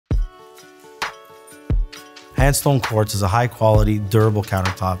HanStone Quartz is a high-quality, durable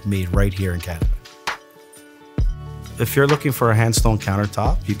countertop made right here in Canada. If you're looking for a HanStone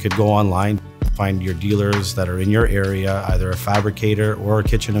countertop, you could go online, find your dealers that are in your area, either a fabricator or a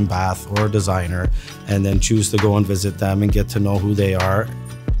kitchen and bath or a designer, and then choose to go and visit them and get to know who they are.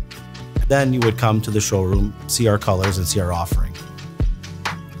 Then you would come to the showroom, see our colors and see our offering.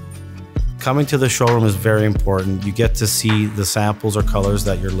 Coming to the showroom is very important. You get to see the samples or colors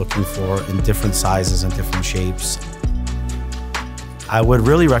that you're looking for in different sizes and different shapes. I would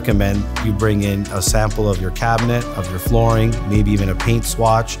really recommend you bring in a sample of your cabinet, of your flooring, maybe even a paint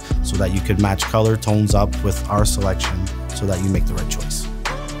swatch, so that you could match color tones up with our selection so that you make the right choice.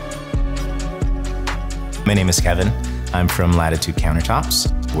 My name is Kevin. I'm from Latitude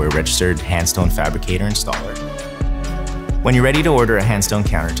Countertops. We're a registered HanStone fabricator installer. When you're ready to order a HanStone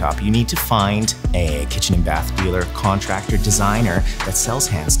countertop, you need to find a kitchen and bath dealer, contractor, designer that sells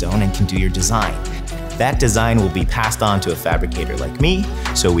HanStone and can do your design. That design will be passed on to a fabricator like me,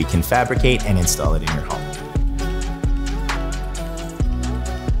 so we can fabricate and install it in your home.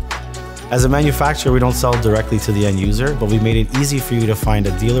 As a manufacturer, we don't sell directly to the end user, but we made it easy for you to find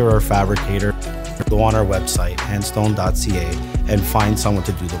a dealer or a fabricator. Go on our website, hanstone.ca, and find someone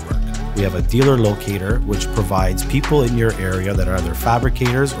to do the work. We have a dealer locator, which provides people in your area that are either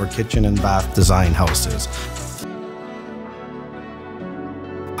fabricators or kitchen and bath design houses.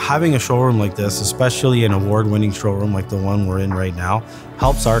 Having a showroom like this, especially an award-winning showroom like the one we're in right now,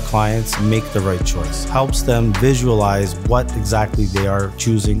 helps our clients make the right choice, helps them visualize what exactly they are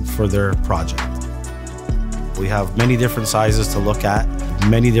choosing for their project. We have many different sizes to look at,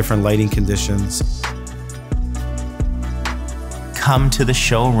 many different lighting conditions. Come to the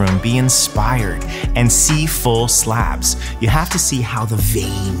showroom, be inspired, and see full slabs. You have to see how the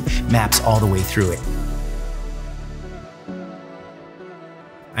vein maps all the way through it.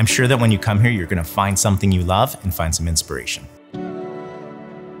 I'm sure that when you come here, you're going to find something you love and find some inspiration.